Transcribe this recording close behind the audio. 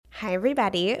Hi,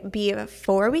 everybody.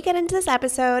 Before we get into this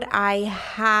episode, I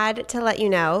had to let you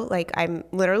know, I'm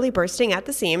literally bursting at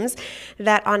the seams,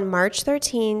 that on March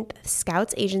 13th,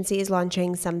 Scouts Agency is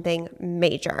launching something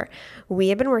major. We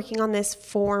have been working on this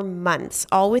for months,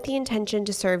 all with the intention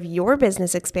to serve your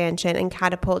business expansion and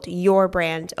catapult your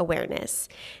brand awareness.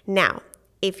 Now,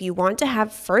 if you want to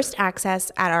have first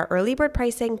access at our early bird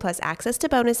pricing plus access to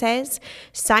bonuses,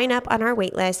 sign up on our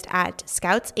waitlist at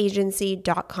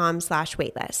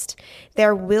scoutsagency.com/waitlist.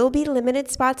 There will be limited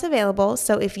spots available,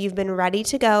 so if you've been ready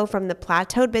to go from the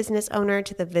plateaued business owner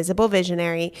to the visible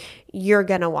visionary, you're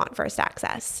going to want first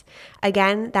access.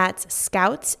 Again, that's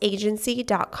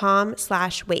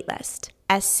scoutsagency.com/waitlist.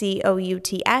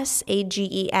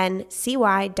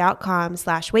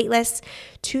 scoutsagency.com/waitlist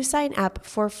to sign up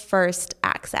for first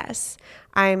access.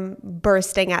 I'm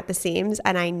bursting at the seams,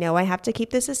 and I know I have to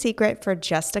keep this a secret for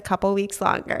just a couple weeks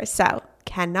longer, so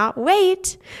cannot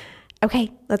wait.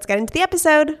 Okay, let's get into the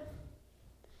episode.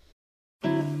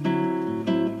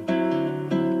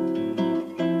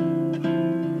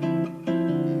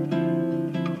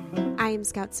 I am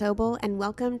Scout Sobel, and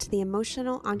welcome to the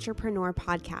Emotional Entrepreneur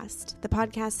Podcast, the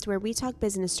podcast where we talk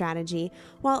business strategy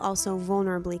while also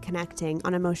vulnerably connecting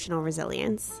on emotional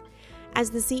resilience.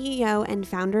 As the CEO and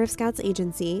founder of Scouts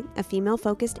Agency, a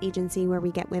female-focused agency where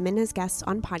we get women as guests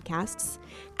on podcasts,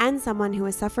 and someone who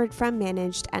has suffered from,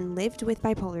 managed, and lived with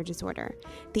bipolar disorder,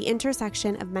 the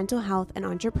intersection of mental health and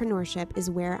entrepreneurship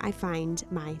is where I find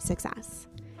my success.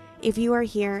 If you are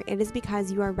here, it is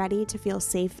because you are ready to feel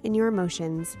safe in your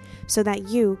emotions so that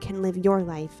you can live your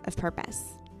life of purpose.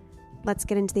 Let's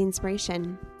get into the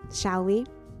inspiration, shall we?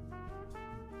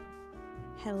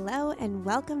 Hello and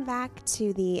welcome back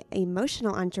to the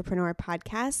Emotional Entrepreneur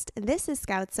Podcast. This is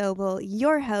Scout Sobel,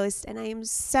 your host, and I am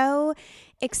so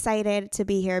excited to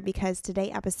be here because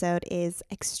today's episode is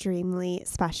extremely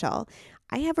special.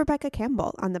 I have Rebecca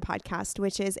Campbell on the podcast,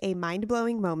 which is a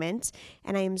mind-blowing moment,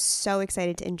 and I am so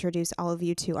excited to introduce all of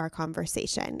you to our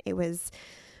conversation. It was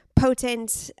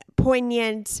potent,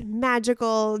 poignant,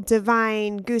 magical,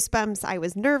 divine, goosebumps. I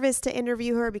was nervous to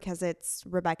interview her because it's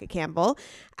Rebecca Campbell,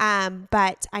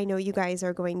 but I know you guys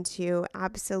are going to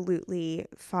absolutely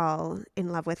fall in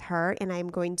love with her, and I'm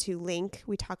going to link,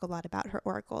 we talk a lot about her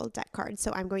Oracle deck cards,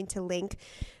 so I'm going to link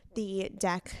the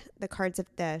deck of cards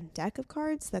that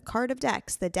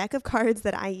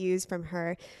I use from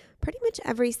her pretty much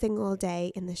every single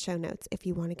day in the show notes if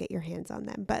you want to get your hands on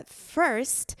them. But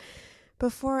first,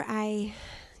 before I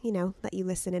let you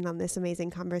listen in on this amazing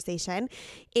conversation,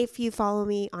 if you follow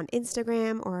me on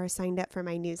Instagram or are signed up for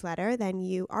my newsletter, then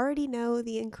you already know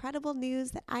the incredible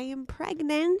news that I am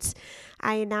pregnant.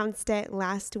 I announced it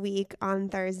last week on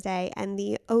Thursday, and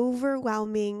the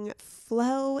overwhelming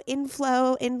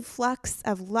influx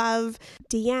of love,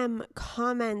 DM,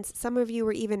 comments, some of you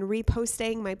were even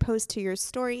reposting my post to your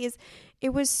stories.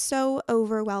 It was so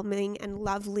overwhelming and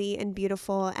lovely and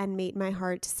beautiful and made my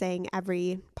heart sing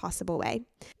every possible way.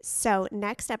 So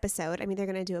next episode, I'm either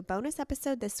going to do a bonus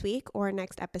episode this week or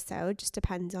next episode, just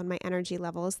depends on my energy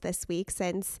levels this week,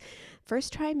 since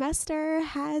first trimester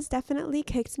has definitely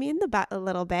kicked me in the butt a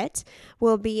little bit,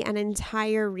 will be an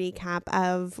entire recap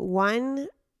of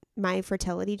my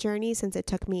fertility journey, since it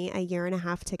took me 1.5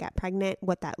 years to get pregnant,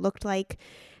 what that looked like,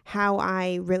 how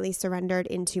I really surrendered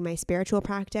into my spiritual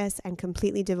practice and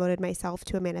completely devoted myself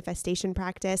to a manifestation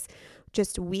practice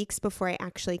just weeks before I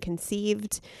actually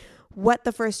conceived, what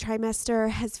the first trimester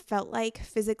has felt like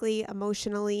physically,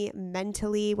 emotionally,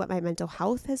 mentally, what my mental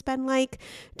health has been like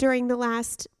during the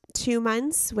last 2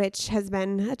 months, which has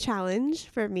been a challenge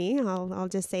for me, I'll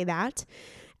just say that,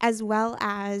 as well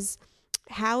as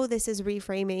how this is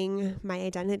reframing my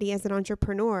identity as an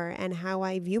entrepreneur and how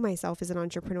I view myself as an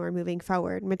entrepreneur moving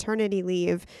forward, maternity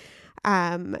leave,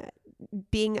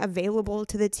 being available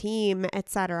to the team,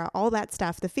 etc., all that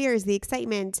stuff, the fears, the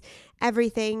excitement,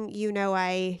 everything.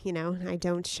 I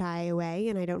don't shy away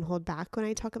and I don't hold back when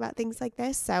I talk about things like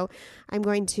this. So I'm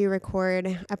going to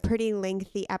record a pretty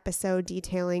lengthy episode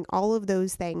detailing all of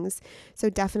those things.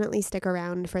 So definitely stick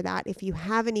around for that. If you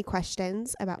have any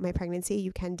questions about my pregnancy,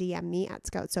 you can DM me at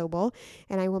Scout Sobel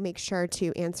and I will make sure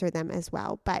to answer them as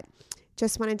well. But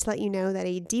just wanted to let you know that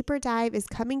a deeper dive is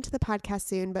coming to the podcast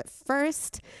soon. But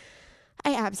first,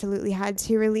 I absolutely had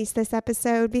to release this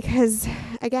episode because,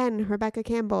 again, Rebecca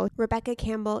Campbell. Rebecca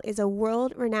Campbell is a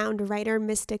world-renowned writer,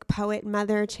 mystic, poet,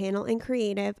 mother, channel, and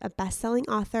creative, a best-selling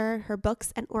author. Her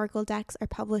books and oracle decks are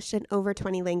published in over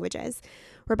 20 languages.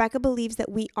 Rebecca believes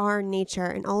that we are nature,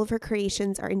 and all of her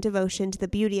creations are in devotion to the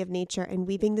beauty of nature and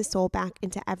weaving the soul back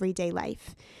into everyday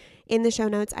life. In the show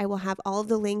notes, I will have all of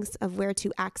the links of where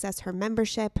to access her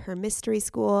membership, her mystery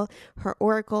school, her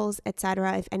oracles,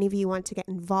 etc. if any of you want to get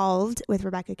involved with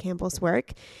Rebecca Campbell's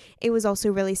work. It was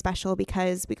also really special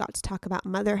because we got to talk about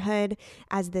motherhood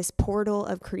as this portal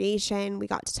of creation. We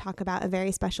got to talk about a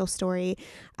very special story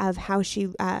of how she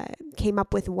came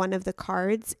up with one of the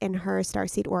cards in her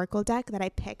Starseed Oracle deck that I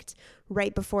picked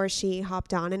right before she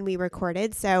hopped on and we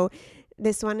recorded. So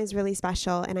this one is really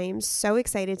special, and I am so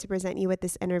excited to present you with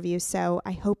this interview. So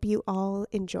I hope you all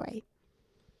enjoy.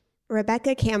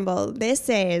 Rebecca Campbell, this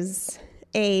is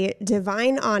a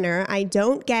divine honor. I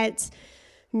don't get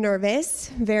nervous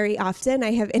very often.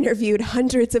 I have interviewed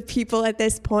hundreds of people at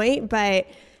this point, but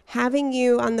having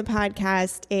you on the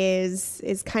podcast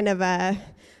is kind of a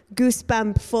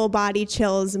goosebump, full body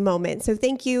chills moment. So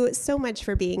thank you so much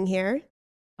for being here.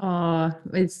 Oh,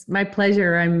 it's my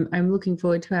pleasure. I'm looking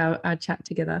forward to our chat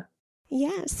together.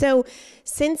 Yeah. So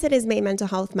since it is May Mental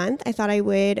Health Month, I thought I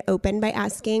would open by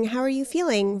asking, how are you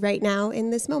feeling right now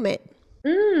in this moment?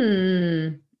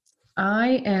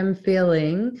 I am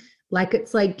feeling like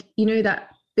it's like, that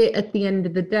bit at the end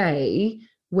of the day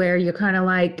where you're kind of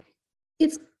like,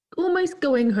 it's almost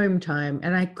going home time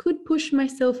and I could push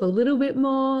myself a little bit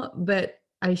more, but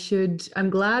I'm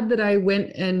glad that I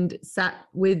went and sat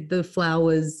with the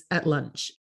flowers at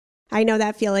lunch. I know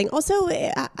that feeling. Also,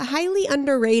 highly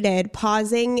underrated,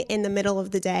 pausing in the middle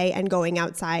of the day and going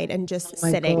outside and just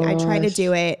sitting. Gosh. I try to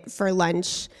do it for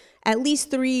lunch at least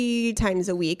 3 times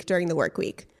a week during the work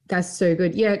week. That's so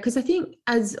good. Yeah, because I think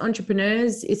as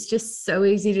entrepreneurs, it's just so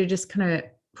easy to just kind of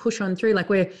push on through. Like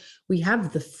we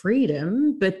have the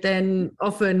freedom, but then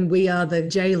often we are the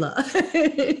jailer.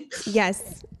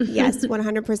 Yes,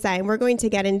 100%. We're going to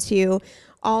get into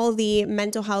all the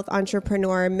mental health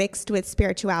entrepreneur mixed with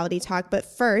spirituality talk. But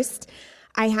first,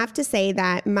 I have to say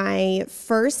that my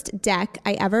first deck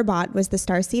I ever bought was the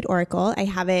Starseed Oracle. I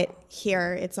have it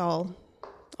here. It's all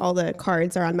the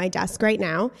cards are on my desk right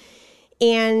now.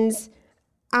 And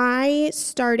I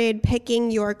started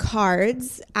picking your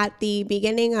cards at the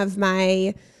beginning of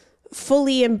my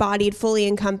fully embodied, fully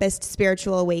encompassed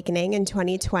spiritual awakening in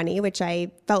 2020, which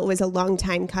I felt was a long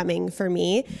time coming for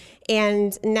me.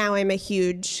 And now I'm a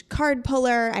huge card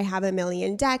puller. I have a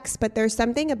million decks, but there's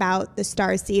something about the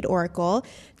Starseed Oracle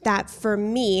that for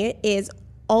me is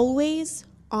always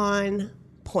on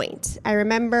point. I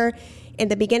remember in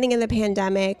the beginning of the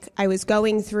pandemic, I was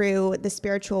going through the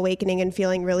spiritual awakening and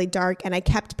feeling really dark, and I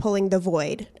kept pulling the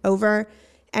void over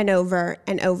and over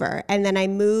and over. And then I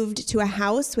moved to a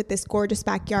house with this gorgeous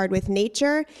backyard with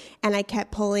nature, and I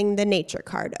kept pulling the nature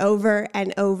card over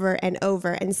and over and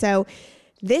over. And so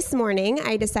this morning,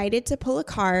 I decided to pull a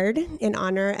card in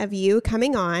honor of you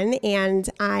coming on, and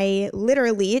I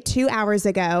literally 2 hours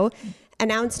ago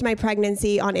announced my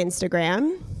pregnancy on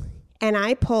Instagram, and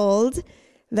I pulled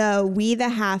the We the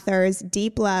Hathors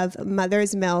Deep Love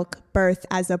Mother's Milk Birth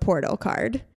as a Portal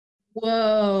card.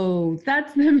 Whoa,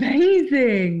 that's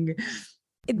amazing.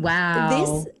 Wow.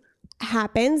 This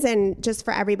happens, and just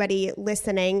for everybody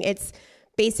listening, it's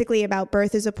basically about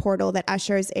birth as a portal that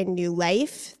ushers in new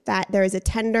life, that there is a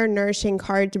tender, nourishing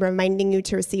card reminding you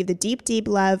to receive the deep, deep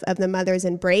love of the mother's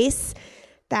embrace,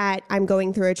 that I'm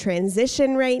going through a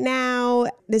transition right now.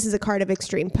 This is a card of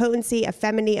extreme potency, of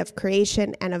femininity, of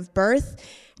creation, and of birth.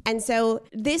 And so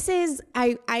this is,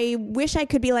 I wish I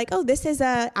could be like, oh, this is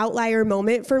a outlier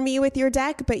moment for me with your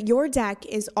deck, but your deck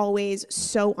is always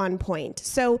so on point.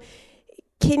 So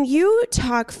can you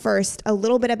talk first a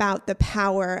little bit about the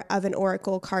power of an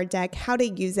Oracle card deck, how to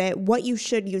use it, what you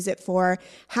should use it for,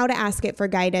 how to ask it for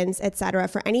guidance, etc.,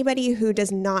 for anybody who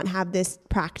does not have this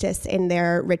practice in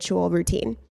their ritual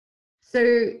routine?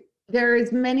 So there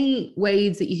is many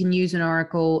ways that you can use an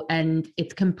oracle, and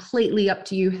it's completely up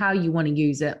to you how you want to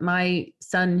use it. My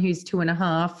son, who's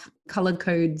 2.5, color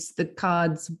codes the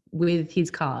cards with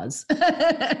his cars.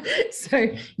 So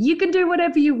you can do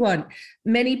whatever you want.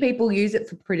 Many people use it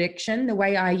for prediction. The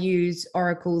way I use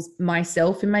oracles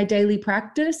myself in my daily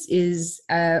practice is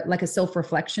like a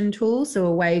self-reflection tool. So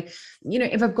a way,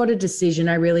 if I've got a decision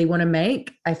I really want to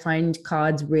make, I find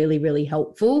cards really, really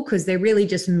helpful because they're really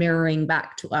just mirroring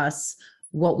back to us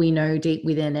what we know deep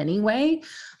within anyway.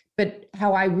 But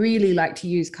how I really like to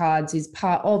use cards is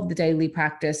part of the daily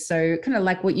practice. So kind of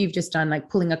like what you've just done, like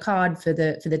pulling a card for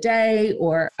the day,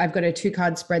 or I've got a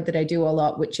 2-card spread that I do a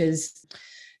lot, which is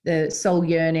the soul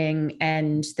yearning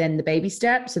and then the baby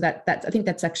step. So that's, I think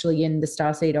that's actually in the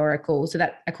Starseed Oracle. So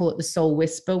that I call it the soul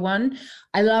whisper one.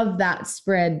 I love that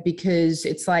spread because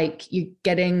it's like you're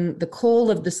getting the call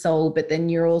of the soul, but then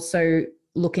you're also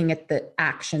looking at the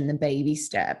action, the baby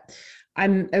step.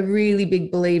 I'm a really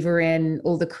big believer in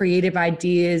all the creative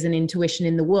ideas and intuition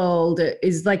in the world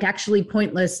is like actually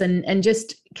pointless and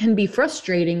just can be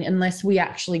frustrating unless we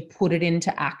actually put it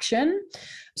into action.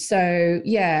 So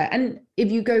yeah, and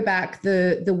if you go back,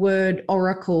 the word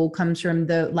oracle comes from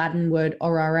the Latin word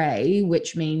orare,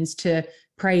 which means to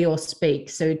pray or speak.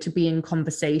 So to be in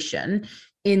conversation,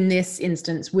 in this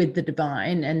instance with the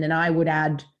divine. And then I would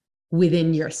add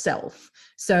within yourself.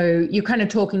 So you're kind of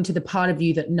talking to the part of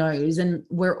you that knows, and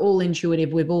we're all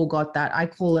intuitive. We've all got that. I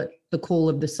call it the call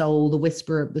of the soul, the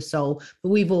whisper of the soul, but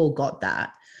we've all got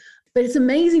that. But it's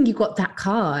amazing you got that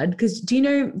card, because do you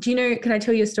know, can I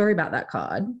tell you a story about that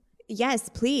card? Yes,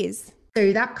 please.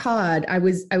 So that card, I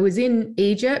was in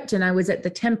Egypt and I was at the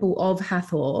temple of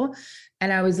Hathor,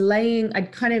 and I was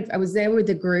there with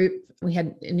the group. We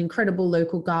had an incredible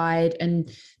local guide,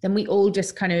 and then we all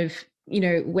just kind of,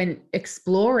 went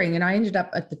exploring, and I ended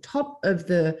up at the top of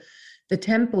the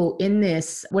temple in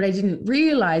this, what I didn't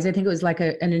realize, I think it was like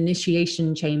an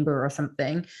initiation chamber or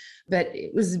something, but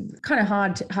it was kind of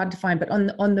hard to find, but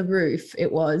on the roof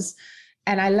it was.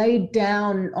 And I laid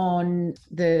down on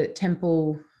the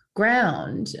temple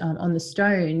ground, on the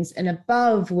stones, and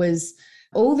above was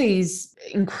all these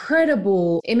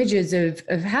incredible images of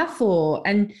Hathor.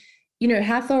 And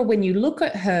Hathor, when you look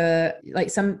at her,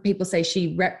 like some people say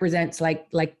she represents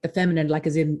like the feminine, like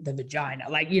as in the vagina,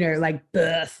 like, like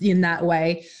birth in that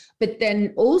way. But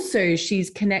then also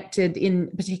she's connected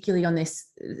particularly on this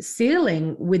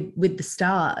ceiling with the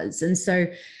stars. And so,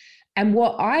 and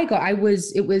what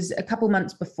it was a couple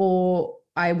months before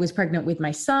I was pregnant with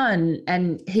my son,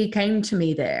 and he came to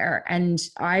me there, and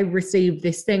I received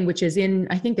this thing, which is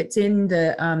I think it's in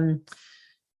the,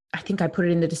 I think I put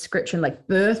it in the description, like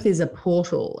birth is a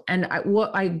portal. And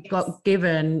what I got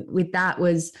given with that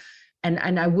was, and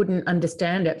I wouldn't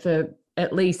understand it for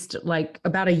at least like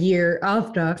about a year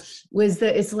after, was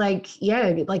that it's like,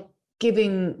 yeah, like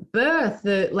giving birth,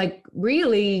 like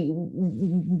really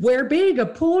we're being a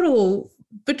portal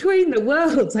between the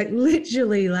worlds, like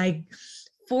literally like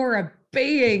for a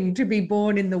being to be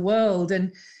born in the world.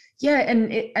 And yeah,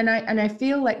 and I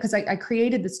feel like, because I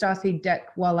created the Starseed deck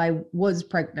while I was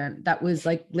pregnant. That was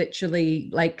like literally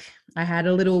like I had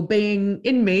a little being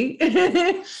in me.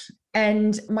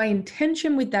 And my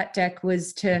intention with that deck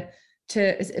was to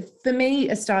for me,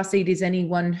 a Starseed is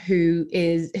anyone who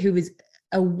is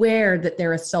aware that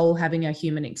they're a soul having a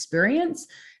human experience,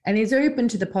 and is open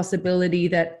to the possibility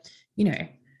that,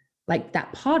 like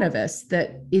that part of us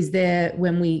that is there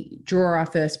when we draw our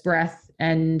first breath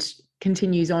and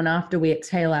continues on after we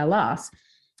exhale our last.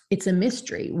 It's a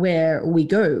mystery where we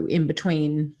go in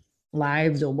between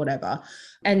lives or whatever.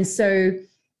 And so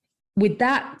with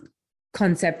that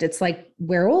concept, it's like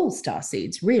we're all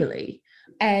starseeds, really.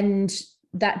 And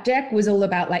that deck was all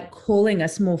about like calling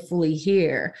us more fully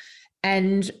here.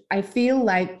 And I feel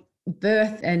like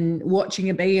birth and watching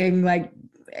a being, like,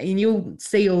 and you'll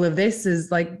see all of this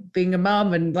as like being a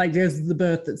mom, and like there's the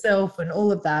birth itself and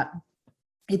all of that.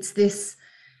 It's this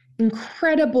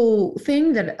incredible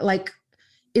thing that like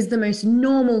is the most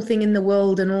normal thing in the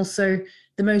world, and also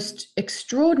the most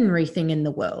extraordinary thing in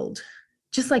the world,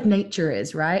 just like nature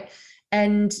is, right?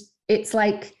 And it's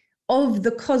like of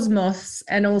the cosmos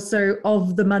and also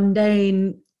of the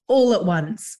mundane all at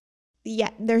once.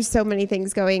 Yeah, there's so many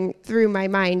things going through my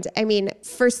mind. I mean,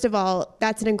 first of all,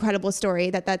 that's an incredible story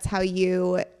that's how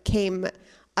you came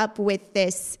up with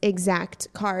this exact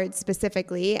card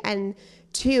specifically. And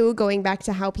two, going back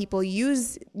to how people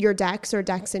use your decks or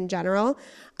decks in general,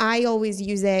 I always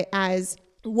use it as,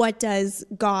 what does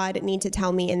God need to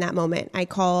tell me in that moment? I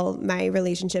call my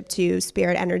relationship to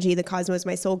spirit energy, the cosmos,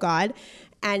 my soul God.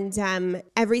 And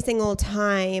every single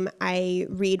time I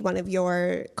read one of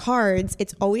your cards,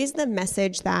 it's always the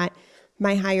message that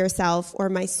my higher self or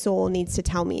my soul needs to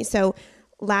tell me. So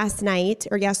last night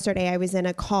or yesterday, I was in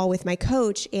a call with my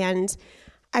coach, and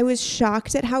I was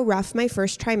shocked at how rough my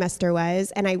first trimester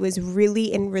was, and I was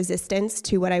really in resistance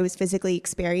to what I was physically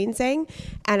experiencing,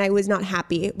 and I was not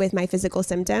happy with my physical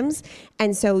symptoms.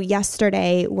 And so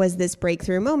yesterday was this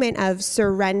breakthrough moment of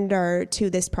surrender to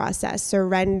this process,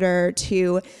 surrender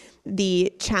to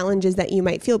the challenges that you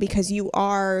might feel, because you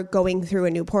are going through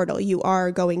a new portal. You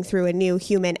are going through a new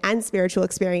human and spiritual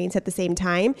experience at the same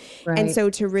time. Right. And so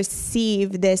to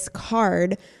receive this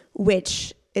card,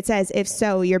 which it says, if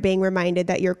so, you're being reminded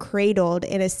that you're cradled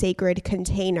in a sacred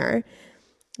container,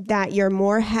 that you're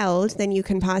more held than you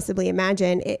can possibly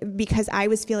imagine, because I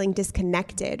was feeling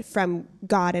disconnected from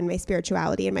God and my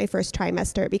spirituality in my first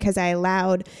trimester, because I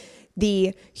allowed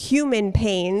the human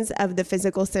pains of the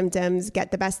physical symptoms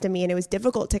get the best of me, and it was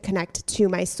difficult to connect to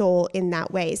my soul in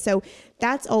that way. So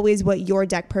that's always what your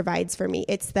deck provides for me.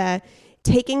 It's the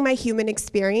taking my human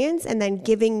experience and then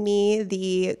giving me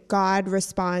the God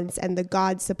response and the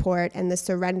God support and the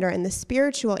surrender and the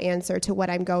spiritual answer to what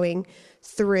I'm going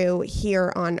through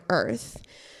here on earth.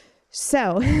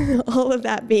 So all of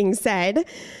that being said,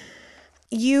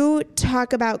 you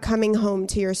talk about coming home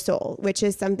to your soul, which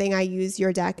is something I use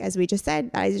your deck, as I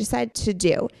just said, to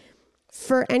do.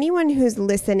 For anyone who's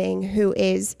listening who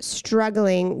is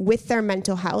struggling with their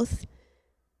mental health,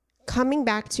 coming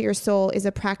back to your soul is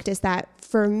a practice that,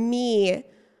 for me,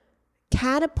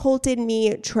 catapulted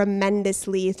me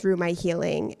tremendously through my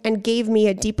healing and gave me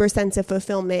a deeper sense of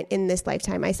fulfillment in this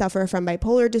lifetime. I suffer from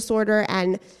bipolar disorder,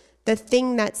 and the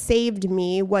thing that saved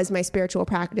me was my spiritual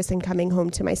practice and coming home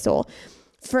to my soul.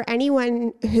 For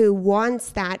anyone who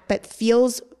wants that but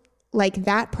feels like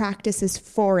that practice is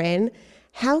foreign,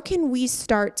 how can we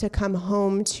start to come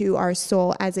home to our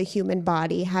soul as a human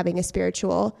body having a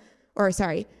spiritual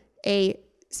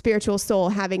soul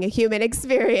having a human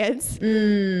experience?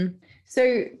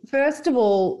 So first of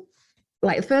all,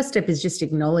 the first step is just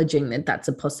acknowledging that that's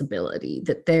a possibility,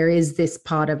 that there is this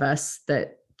part of us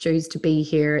that chose to be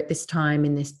here at this time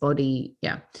in this body.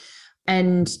 Yeah.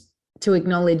 And to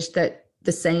acknowledge that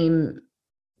the same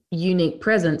unique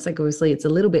presence, obviously it's a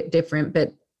little bit different,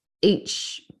 but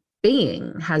each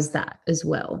being has that as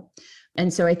well.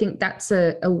 And so I think that's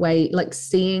a way,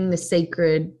 seeing the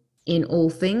sacred in all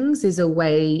things is a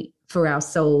way for our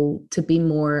soul to be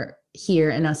more here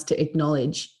and us to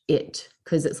acknowledge it.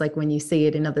 Because it's like when you see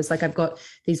it in others, I've got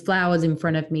these flowers in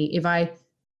front of me. If I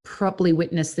properly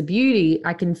witness the beauty,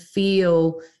 I can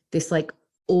feel this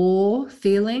awe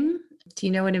feeling. Do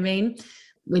you know what I mean?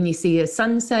 When you see a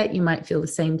sunset, you might feel the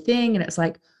same thing. And it's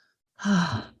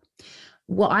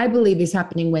what I believe is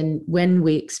happening when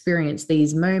we experience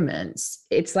these moments,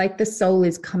 it's like the soul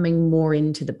is coming more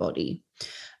into the body.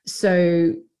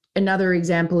 So another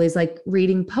example is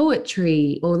reading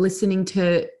poetry or listening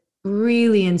to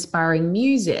really inspiring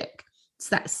music. It's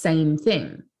that same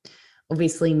thing.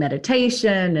 Obviously,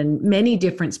 meditation and many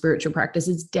different spiritual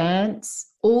practices,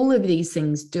 dance, all of these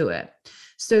things do it.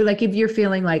 So if you're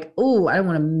feeling oh, I don't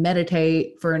want to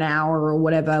meditate for an hour or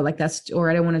whatever, or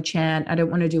I don't want to chant, I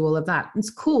don't want to do all of that. It's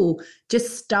cool.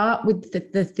 Just start with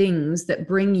the things that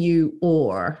bring you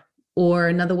awe. Or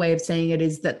another way of saying it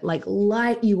is that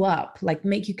light you up,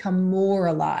 make you come more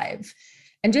alive,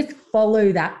 and just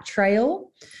follow that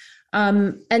trail.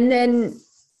 And then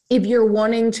if you're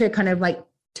wanting to kind of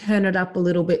turn it up a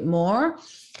little bit more,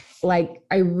 I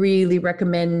really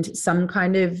recommend some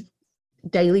kind of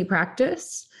daily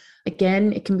practice.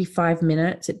 Again, it can be 5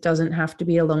 minutes. It doesn't have to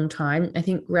be a long time. I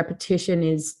think repetition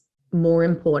is more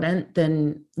important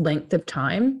than length of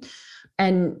time.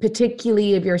 And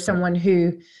particularly if you're someone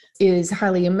who is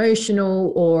highly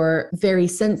emotional or very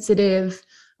sensitive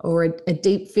or a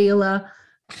deep feeler,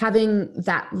 having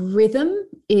that rhythm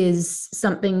is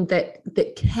something that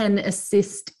can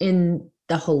assist in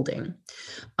the holding,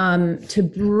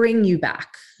 to bring you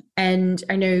back. And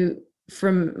I know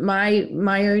from my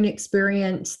own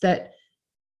experience that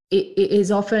it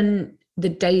is often the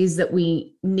days that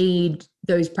we need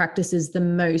those practices the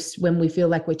most when we feel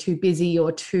like we're too busy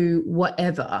or too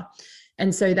whatever.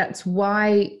 And so that's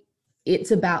why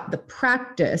it's about the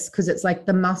practice, because it's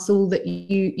the muscle that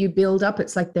you build up.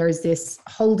 It's there's this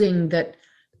holding that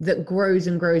grows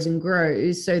and grows and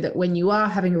grows, so that when you are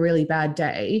having a really bad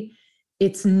day,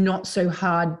 it's not so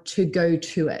hard to go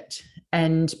to it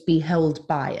and be held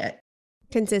by it.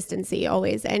 Consistency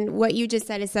always. And what you just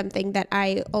said is something that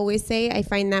I always say. I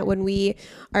find that when we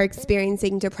are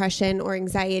experiencing depression or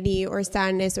anxiety or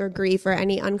sadness or grief or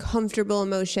any uncomfortable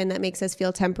emotion that makes us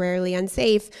feel temporarily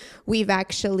unsafe, we've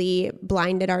actually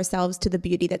blinded ourselves to the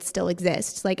beauty that still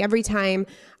exists. Every time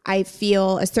I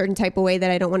feel a certain type of way that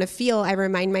I don't want to feel, I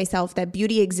remind myself that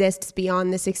beauty exists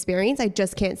beyond this experience. I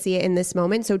just can't see it in this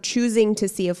moment. So choosing to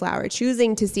see a flower,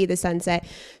 choosing to see the sunset,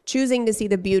 choosing to see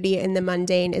the beauty in the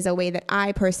mundane is a way that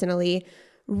I personally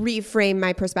reframe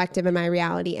my perspective and my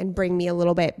reality and bring me a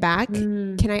little bit back.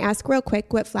 Can I ask real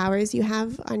quick what flowers you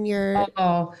have on your...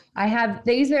 Oh, I have,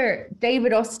 these are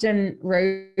David Austin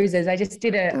roses. I just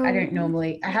did I don't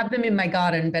normally, I have them in my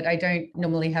garden, but I don't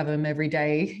normally have them every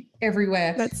day,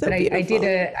 everywhere. That's so but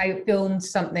beautiful. I filmed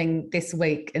something this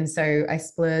week. And so I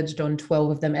splurged on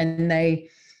 12 of them, and they,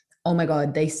 oh my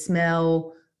God, they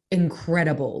smell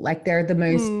incredible. They're the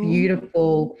most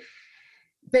beautiful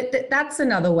But that's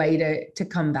another way to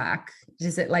come back.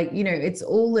 Is it like, it's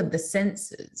all of the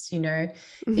senses,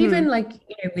 even like,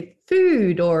 with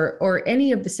food or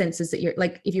any of the senses that you're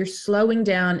like, if you're slowing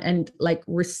down and like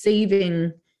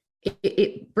receiving,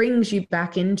 it brings you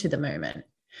back into the moment.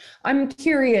 I'm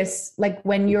curious, like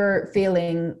when you're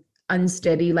feeling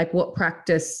unsteady, like what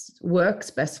practice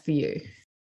works best for you?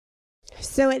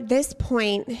 So at this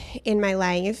point in my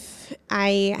life,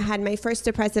 I had my first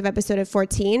depressive episode at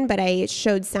 14, but I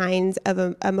showed signs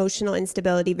of emotional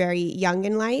instability very young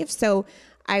in life. So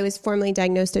I was formally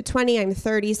diagnosed at 20. I'm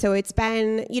 30. So it's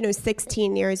been,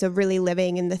 16 years of really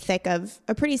living in the thick of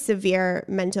a pretty severe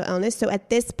mental illness. So at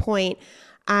this point,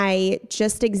 I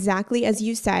just exactly as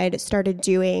you said, started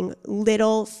doing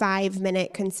little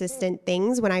 5-minute consistent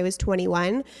things when I was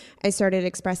 21. I started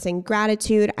expressing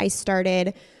gratitude. I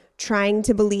started trying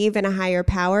to believe in a higher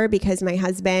power because my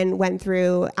husband went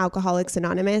through Alcoholics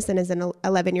Anonymous and is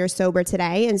 11 years sober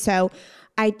today. And so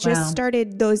I just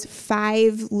started those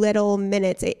 5 little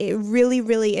minutes. It really,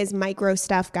 really is micro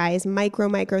stuff, guys,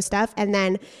 micro stuff. And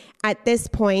then at this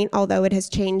point, although it has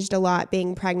changed a lot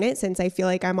being pregnant, since I feel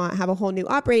like I might have a whole new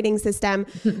operating system,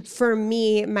 for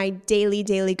me, my daily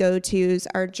go-tos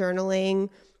are journaling,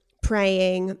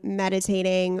 praying,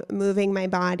 meditating, moving my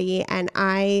body, and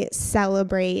I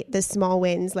celebrate the small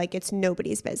wins like it's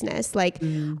nobody's business. Like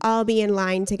I'll be in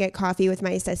line to get coffee with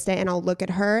my assistant and I'll look at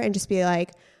her and just be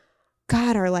like,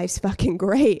 God, our life's fucking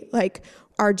great. Like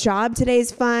our job today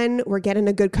is fun. We're getting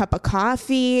a good cup of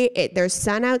coffee. There's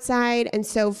sun outside. And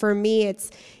so for me,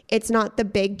 it's not the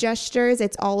big gestures.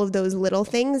 It's all of those little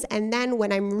things. And then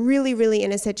when I'm really, really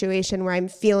in a situation where I'm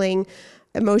feeling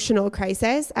emotional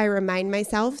crisis, I remind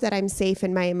myself that I'm safe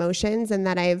in my emotions and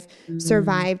that I've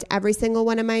survived every single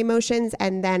one of my emotions.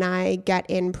 And then I get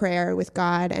in prayer with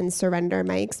God and surrender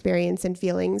my experience and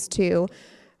feelings to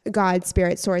God,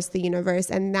 spirit, source, the universe.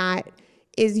 And that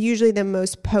is usually the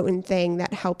most potent thing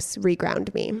that helps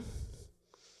reground me.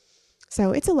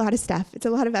 So it's a lot of stuff. It's a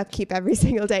lot of upkeep every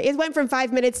single day. It went from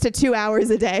 5 minutes to 2 hours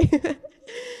a day.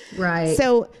 Right.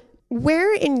 So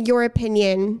where, in your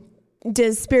opinion,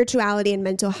 does spirituality and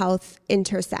mental health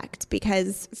intersect?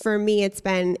 Because for me, it's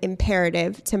been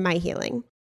imperative to my healing.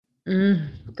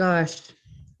 Gosh.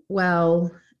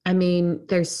 Well, I mean,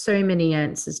 there's so many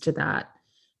answers to that.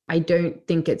 I don't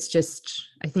think it's just,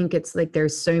 I think it's like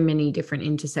there's so many different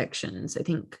intersections. I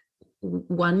think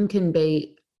one can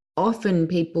be often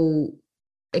people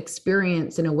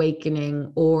experience an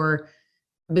awakening or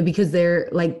because they're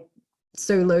like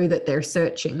so low that they're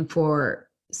searching for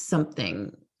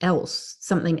something else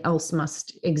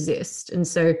must exist. And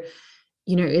so,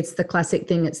 it's the classic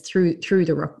thing, it's through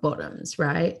the rock bottoms,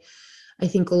 right? I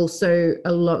think also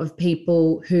a lot of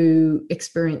people who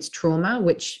experience trauma,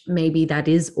 which maybe that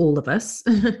is all of us,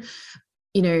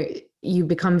 you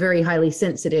become very highly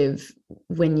sensitive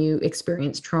when you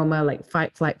experience trauma, like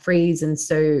fight, flight, freeze. And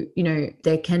so,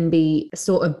 there can be a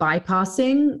sort of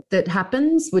bypassing that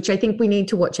happens, which I think we need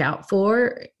to watch out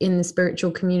for in the spiritual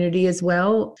community as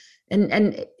well.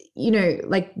 And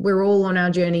like we're all on our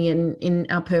journey in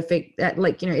our perfect,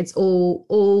 it's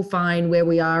all fine where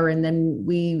we are. And then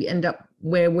we end up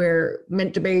where we're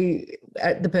meant to be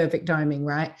at the perfect timing,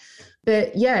 right?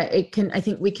 But yeah, I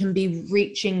think we can be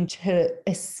reaching to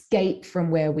escape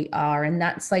from where we are. And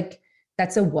that's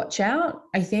a watch out,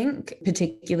 I think,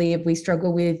 particularly if we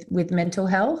struggle with mental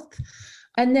health.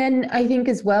 And then I think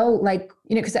as well,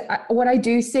 because what I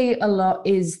do see a lot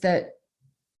is that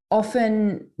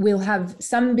often we'll have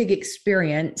some big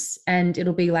experience and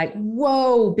it'll be like,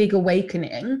 whoa, big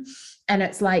awakening. And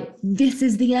it's like, this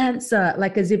is the answer,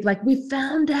 like as if like we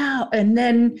found out. And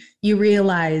then you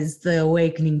realize the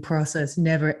awakening process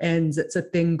never ends. It's a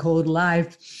thing called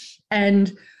life.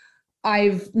 And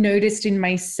I've noticed in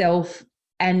myself,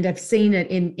 and I've seen it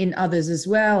in others as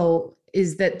well,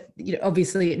 is that,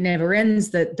 obviously it never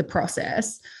ends, the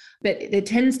process. But it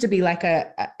tends to be like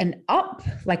an up,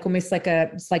 like almost like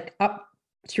it's like up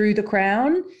through the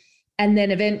crown, and then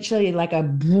eventually like a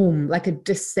boom, like a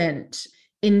descent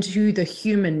into the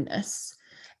humanness.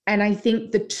 And I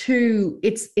think the two,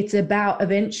 it's about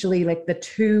eventually like the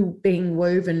two being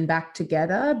woven back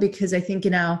together, because I think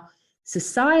in our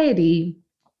society,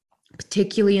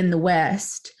 particularly in the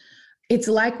West, it's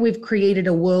like we've created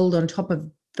a world on top of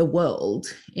the world,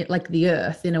 like the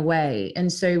earth in a way.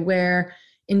 And so where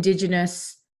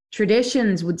Indigenous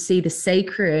traditions would see the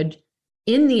sacred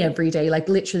in the everyday, like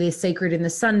literally the sacred in the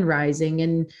sun rising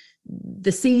and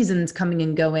the seasons coming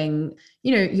and going,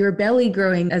 your belly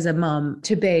growing as a mum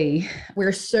to be.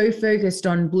 We're so focused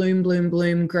on bloom, bloom,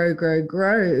 bloom, grow, grow,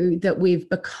 grow, that we've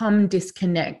become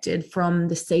disconnected from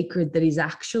the sacred that is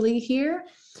actually here.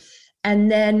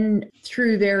 And then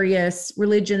through various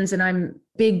religions, and I'm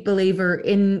a big believer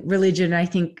in religion. I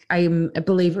think I'm a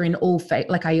believer in all faith.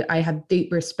 Like I have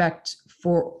deep respect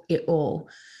for it all.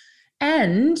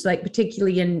 And like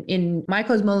particularly in my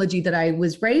cosmology that I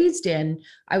was raised in,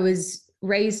 I was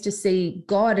raised to see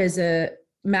God as a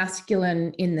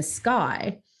masculine in the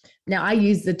sky. Now I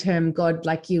use the term God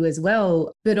like you as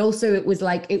well, but also it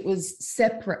was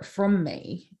separate from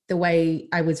me, the way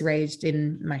I was raised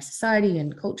in my society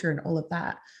and culture and all of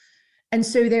that. And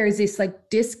so there is this like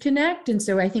disconnect. And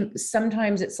so I think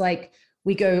sometimes it's like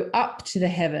we go up to the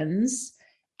heavens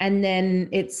and then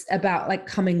it's about like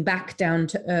coming back down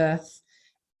to earth,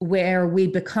 where we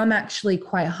become actually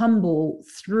quite humble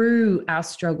through our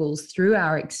struggles, through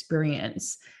our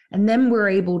experience. And then we're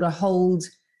able to hold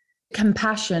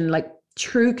compassion, like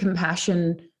true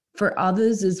compassion for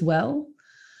others as well.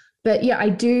 But yeah, I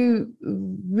do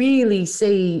really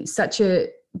see such a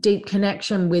deep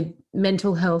connection with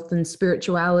mental health and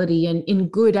spirituality, and in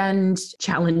good and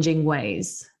challenging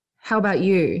ways. How about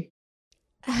you?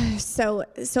 So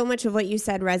much of what you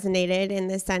said resonated in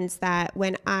the sense that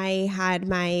when I had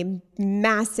my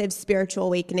massive spiritual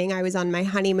awakening, I was on my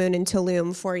honeymoon in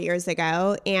Tulum 4 years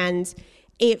ago, and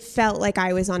it felt like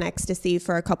I was on ecstasy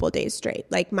for a couple of days straight.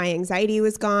 Like my anxiety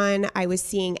was gone. I was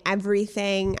seeing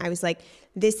everything. I was like,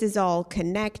 this is all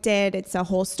connected. It's a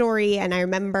whole story. And I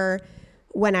remember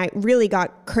when I really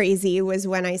got crazy was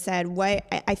when I said, what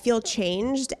I feel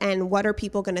changed, and what are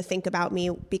people going to think about me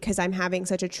because I'm having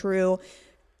such a true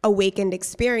awakened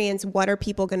experience? What are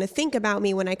people going to think about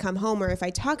me when I come home or if I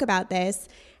talk about this?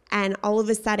 And all of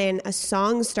a sudden a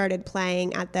song started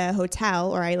playing at the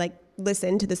hotel, or I like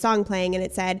listened to the song playing, and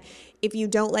it said, if you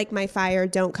don't like my fire,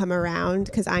 don't come around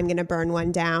because I'm going to burn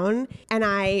one down. And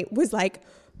I was like,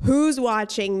 who's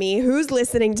watching me? Who's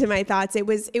listening to my thoughts? It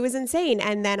was insane.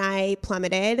 And then I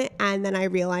plummeted. And then I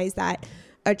realized that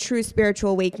a true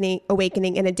spiritual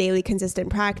awakening in a daily consistent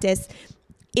practice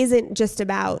isn't just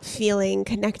about feeling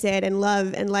connected and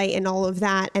love and light and all of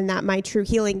that. And that my true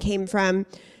healing came from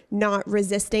not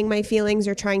resisting my feelings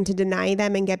or trying to deny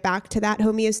them and get back to that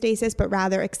homeostasis, but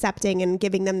rather accepting and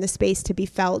giving them the space to be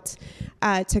felt,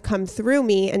 to come through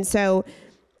me. And so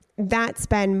that's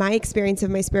been my experience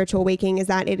of my spiritual awakening, is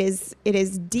that it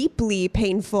is deeply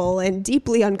painful and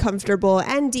deeply uncomfortable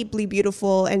and deeply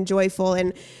beautiful and joyful.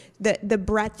 And the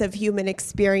breadth of human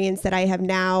experience that I have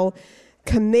now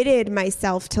committed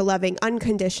myself to loving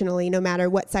unconditionally, no matter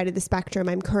what side of the spectrum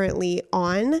I'm currently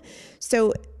on.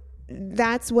 So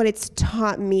that's what it's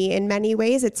taught me. In many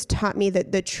ways, it's taught me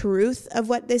that the truth of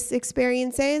what this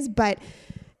experience is, but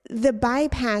the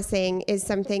bypassing is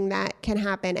something that can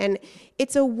happen. And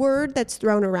it's a word that's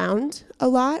thrown around a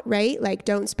lot, right? Like,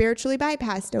 don't spiritually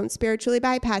bypass, don't spiritually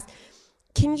bypass.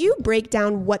 Can you break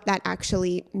down what that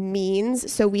actually means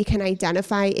so we can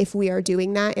identify if we are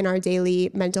doing that in our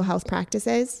daily mental health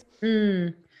practices?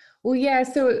 Well, yeah.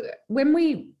 So when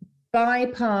we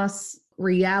bypass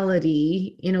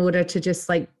reality in order to just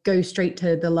like go straight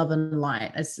to the love and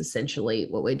light, that's essentially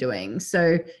what we're doing.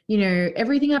 So,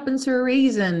 everything happens for a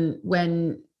reason.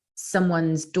 When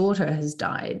someone's daughter has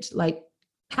died, like,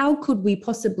 how could we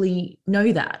possibly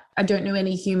know that? I don't know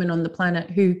any human on the planet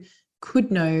who could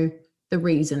know the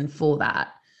reason for that.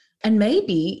 And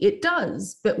maybe it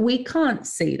does, but we can't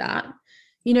see that.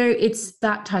 It's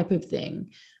that type of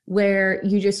thing where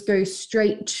you just go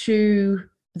straight to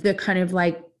the kind of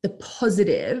like the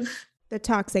positive, the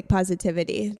toxic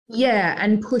positivity. Yeah.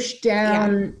 And push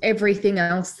down everything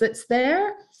else that's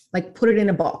there. Like, put it in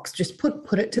a box, just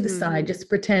put it to the side, just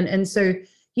pretend. And so,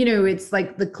 it's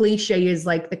like the cliche is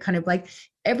like the kind of like,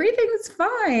 everything's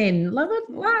fine, love it,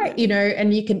 light,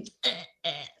 and you can,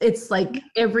 it's like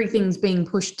everything's being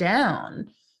pushed down.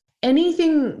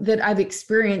 Anything that I've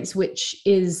experienced, which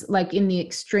is like in the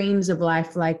extremes of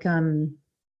life, like when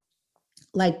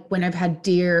I've had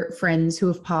dear friends who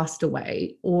have passed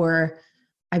away, or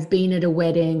I've been at a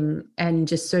wedding and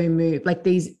just so moved, like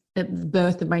the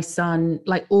birth of my son,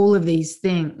 like all of these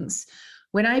things,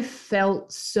 when I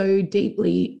felt so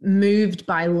deeply moved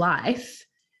by life,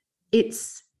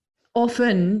 it's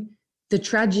often the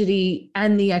tragedy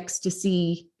and the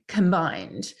ecstasy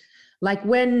combined. Like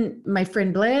when my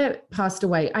friend Blair passed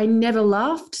away, I never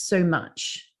laughed so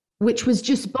much, which was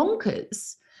just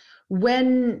bonkers.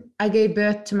 When I gave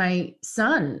birth to my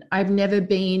son, I've never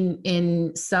been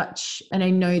in such, and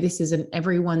I know this isn't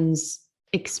everyone's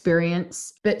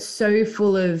experience, but so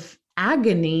full of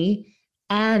agony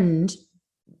and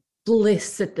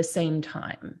bliss at the same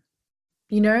time,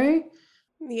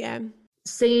 Yeah.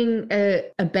 Seeing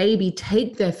a baby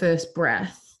take their first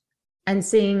breath and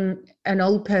seeing an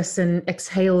old person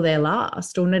exhale their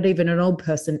last, or not even an old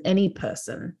person, any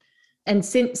person. And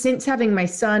since having my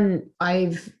son,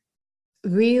 I've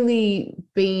really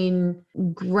been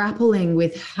grappling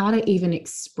with how to even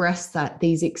express that,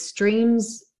 these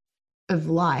extremes of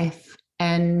life,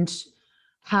 and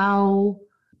how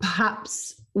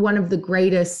perhaps one of the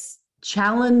greatest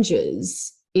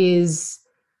challenges is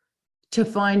to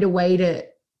find a way to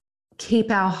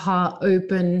keep our heart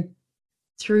open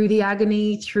through the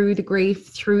agony, through the grief,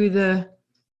 through the,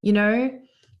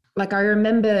 like I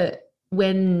remember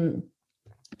when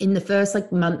in the first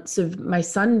like months of my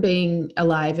son being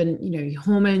alive, and your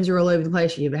hormones are all over the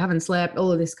place, you haven't slept,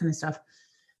 all of this kind of stuff.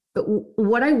 But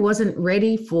what I wasn't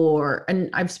ready for, and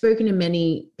I've spoken to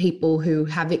many people who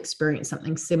have experienced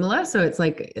something similar, so it's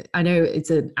like, I know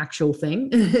it's an actual thing,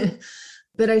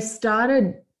 but I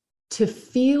started to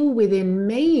feel within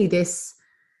me this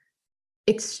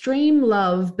extreme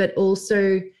love, but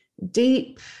also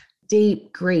deep,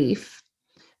 deep grief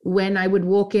when I would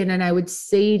walk in and I would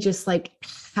see just like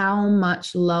how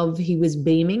much love he was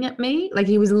beaming at me. Like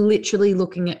he was literally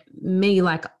looking at me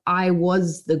like I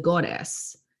was the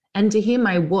goddess. And to him,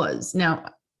 I was. Now,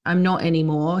 I'm not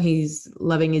anymore. He's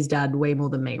loving his dad way more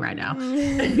than me right now.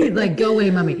 Like, go away,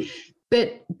 mommy.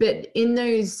 But in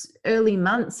those early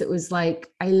months, it was like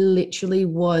I literally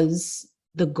was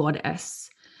the goddess.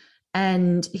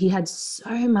 And he had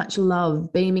so much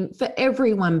love beaming for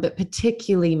everyone, but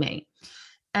particularly me.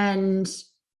 And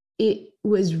it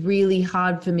was really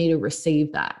hard for me to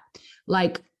receive that.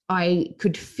 Like I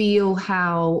could feel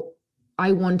how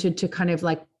I wanted to kind of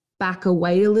like back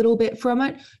away a little bit from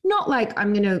it. Not like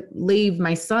I'm going to leave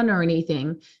my son or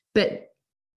anything, but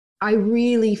I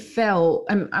really felt,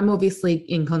 I'm obviously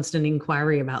in constant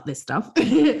inquiry about this stuff,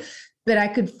 but I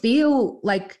could feel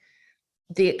like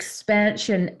the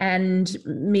expansion and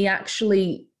me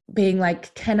actually being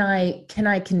like, can I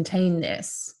contain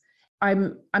this?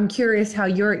 I'm curious how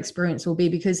your experience will be,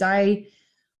 because I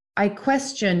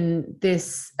question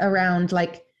this around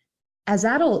like, as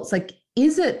adults, like,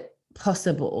 is it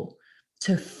possible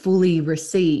to fully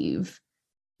receive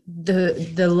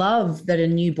the love that a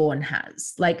newborn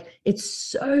has? Like, it's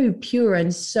so pure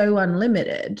and so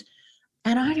unlimited.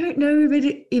 And I don't know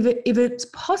if it's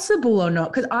possible or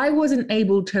not, because I wasn't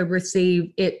able to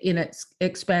receive it in its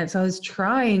expanse. I was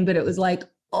trying, but it was like,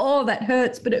 oh, that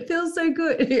hurts, but it feels so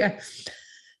good. Yeah.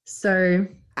 So,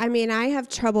 I mean, I have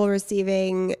trouble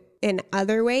receiving in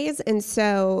other ways. And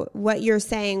so what you're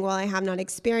saying, while I have not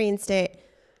experienced it,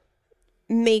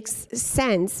 makes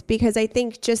sense, because I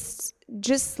think just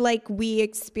like we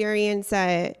experience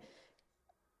a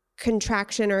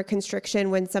contraction or a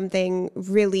constriction when something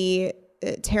really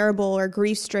terrible or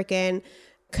grief-stricken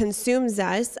consumes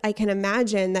us, I can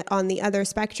imagine that on the other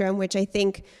spectrum, which I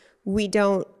think we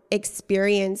don't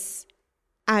experience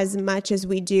as much as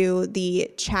we do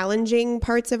the challenging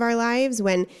parts of our lives,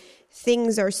 when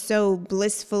things are so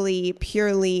blissfully,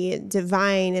 purely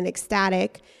divine and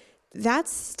ecstatic, that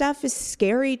stuff is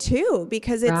scary too,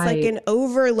 because it's like an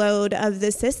overload of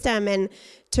the system. And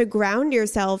to ground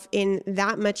yourself in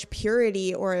that much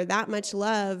purity or that much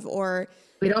love, or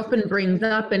it often brings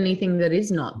up anything that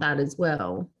is not that as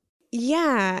well.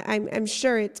 Yeah, I'm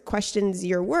sure it questions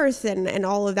your worth and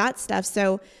all of that stuff.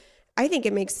 So I think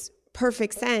it makes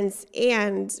perfect sense.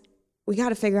 And we got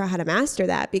to figure out how to master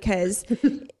that, because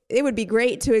it would be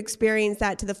great to experience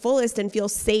that to the fullest and feel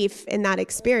safe in that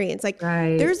experience. Like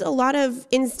there's a lot of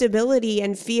instability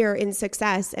and fear in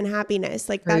success and happiness.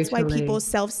 Like that's why people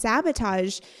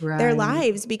self-sabotage their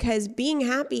lives, because being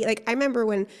happy, like I remember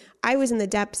when I was in the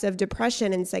depths of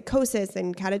depression and psychosis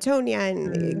and catatonia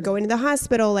and going to the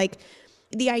hospital, like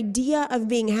the idea of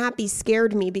being happy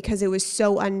scared me because it was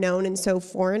so unknown and so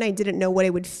foreign. I didn't know what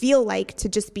it would feel like to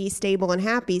just be stable and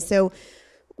happy. So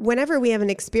whenever we have an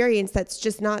experience that's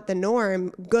just not the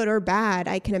norm, good or bad,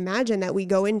 I can imagine that we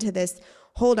go into this,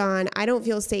 hold on, I don't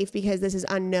feel safe because this is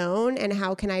unknown. And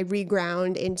how can I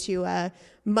reground into a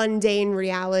mundane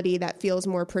reality that feels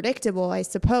more predictable, I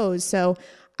suppose. So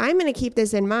I'm going to keep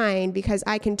this in mind, because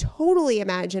I can totally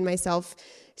imagine myself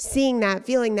seeing that,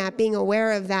 feeling that, being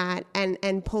aware of that,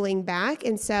 and pulling back.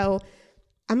 And so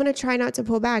I'm going to try not to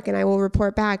pull back, and I will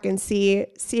report back and see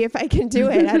if I can do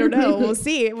it. I don't know. We'll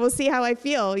see how I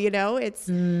feel. But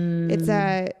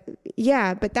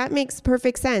that makes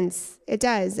perfect sense. It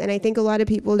does. And I think a lot of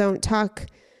people don't talk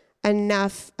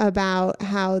enough about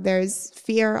how there's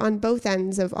fear on both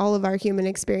ends of all of our human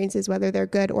experiences, whether they're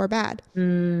good or bad.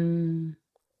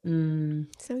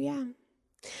 So yeah.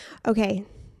 Okay.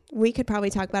 We could probably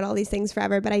talk about all these things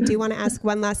forever, but I do want to ask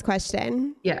one last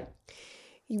question. Yeah.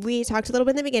 We talked a little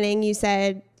bit in the beginning. You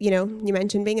said, you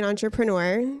mentioned being an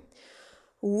entrepreneur.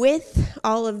 With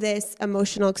all of this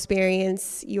emotional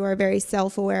experience, you are a very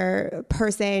self-aware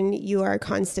person. You are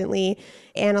constantly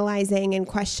analyzing and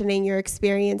questioning your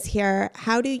experience here.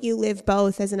 How do you live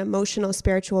both as an emotional,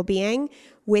 spiritual being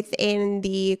within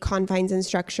the confines and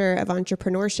structure of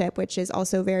entrepreneurship, which is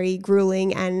also very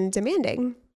grueling and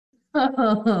demanding?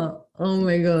 Oh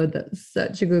my God, that's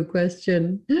such a good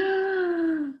question.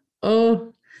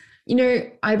 Oh,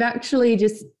 I've actually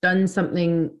just done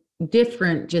something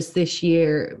different just this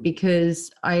year because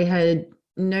I had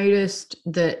noticed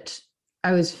that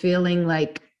I was feeling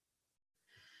like,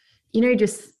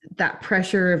 just that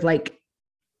pressure of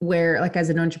where as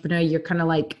an entrepreneur, you're kind of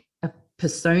like a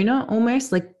persona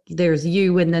almost, like there's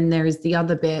you and then there's the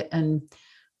other bit and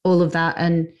all of that.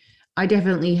 And I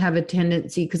definitely have a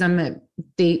tendency, because I'm a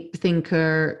deep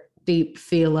thinker, deep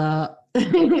feeler,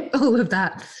 all of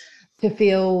that, to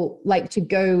feel like to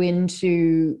go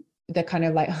into the kind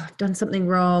of I've done something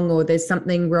wrong or there's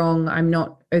something wrong. I'm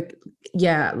not, I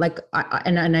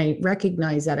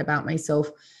recognize that about myself.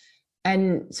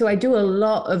 And so I do a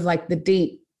lot of the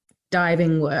deep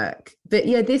diving work. But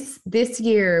yeah, this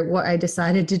year, what I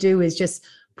decided to do is just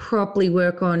properly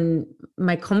work on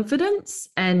my confidence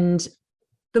and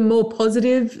the more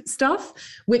positive stuff,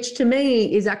 which to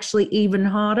me is actually even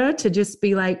harder to just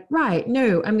be right,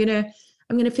 no, I'm going to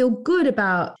feel good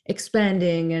about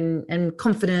expanding and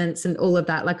confidence and all of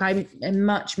that. I'm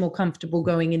much more comfortable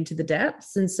going into the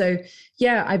depths. And so,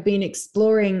 yeah, I've been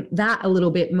exploring that a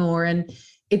little bit more. And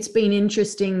it's been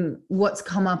interesting what's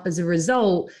come up as a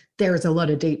result. There's a lot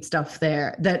of deep stuff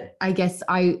there that I guess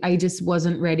I just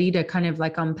wasn't ready to kind of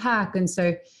unpack. And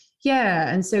so,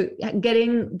 yeah. And so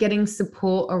getting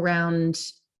support around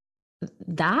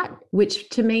that, which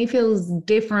to me feels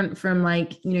different from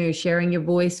sharing your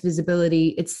voice, visibility.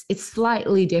 It's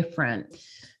slightly different,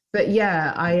 but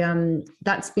yeah,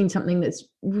 that's been something that's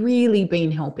really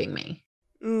been helping me.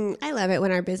 I love it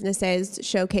when our businesses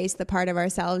showcase the part of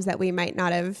ourselves that we might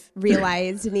not have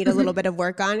realized need a little bit of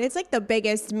work on. It's like the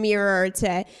biggest mirror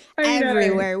to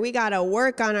everywhere. We got to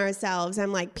work on ourselves.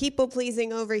 I'm people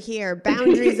pleasing over here,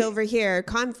 boundaries over here,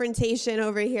 confrontation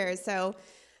over here. So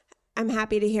I'm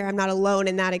happy to hear I'm not alone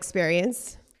in that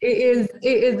experience. It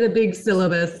is a big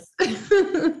syllabus.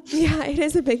 Yeah, it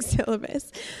is a big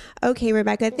syllabus. Okay,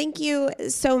 Rebecca, thank you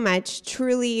so much.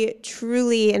 Truly,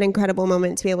 truly an incredible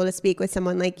moment to be able to speak with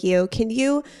someone like you. Can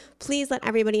you please let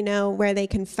everybody know where they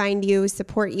can find you,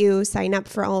 support you, sign up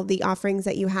for all of the offerings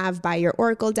that you have, buy your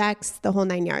Oracle decks, the whole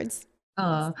 9 yards?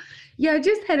 Yeah,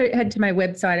 just head to my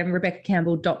website. I'm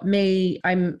RebeccaCampbell.me.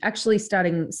 I'm actually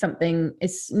starting something.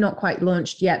 It's not quite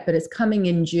launched yet, but it's coming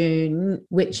in June,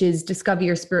 which is Discover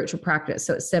Your Spiritual Practice.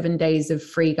 So it's 7 days of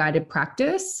free guided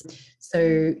practice.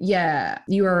 So yeah,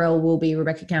 URL will be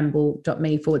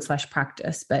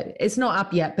RebeccaCampbell.me/practice, but it's not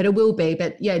up yet, but it will be.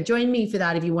 But yeah, join me for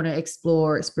that if you want to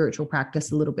explore spiritual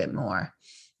practice a little bit more.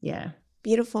 Yeah.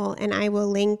 Beautiful. And I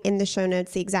will link in the show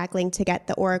notes the exact link to get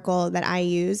the Oracle that I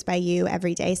use by you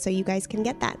every day so you guys can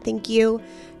get that. Thank you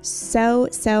so,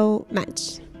 so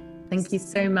much. Thank you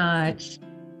so much.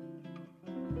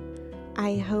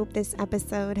 I hope this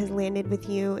episode has landed with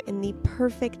you in the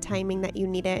perfect timing that you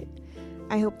need it.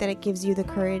 I hope that it gives you the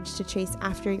courage to chase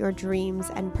after your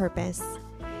dreams and purpose.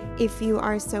 If you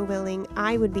are so willing,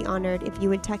 I would be honored if you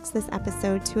would text this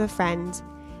episode to a friend,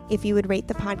 if you would rate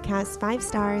the podcast 5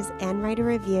 stars and write a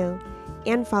review,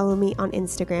 and follow me on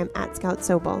Instagram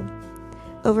 @ScoutSobel.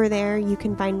 Over there, you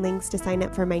can find links to sign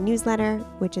up for my newsletter,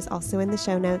 which is also in the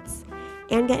show notes,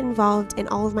 and get involved in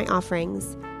all of my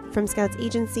offerings, from Scouts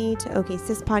Agency to OK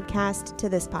Sis Podcast to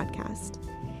this podcast.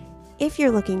 If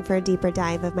you're looking for a deeper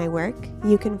dive of my work,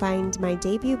 you can find my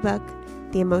debut book,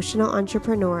 The Emotional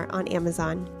Entrepreneur, on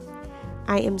Amazon.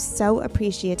 I am so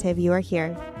appreciative you are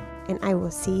here, and I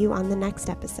will see you on the next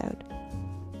episode.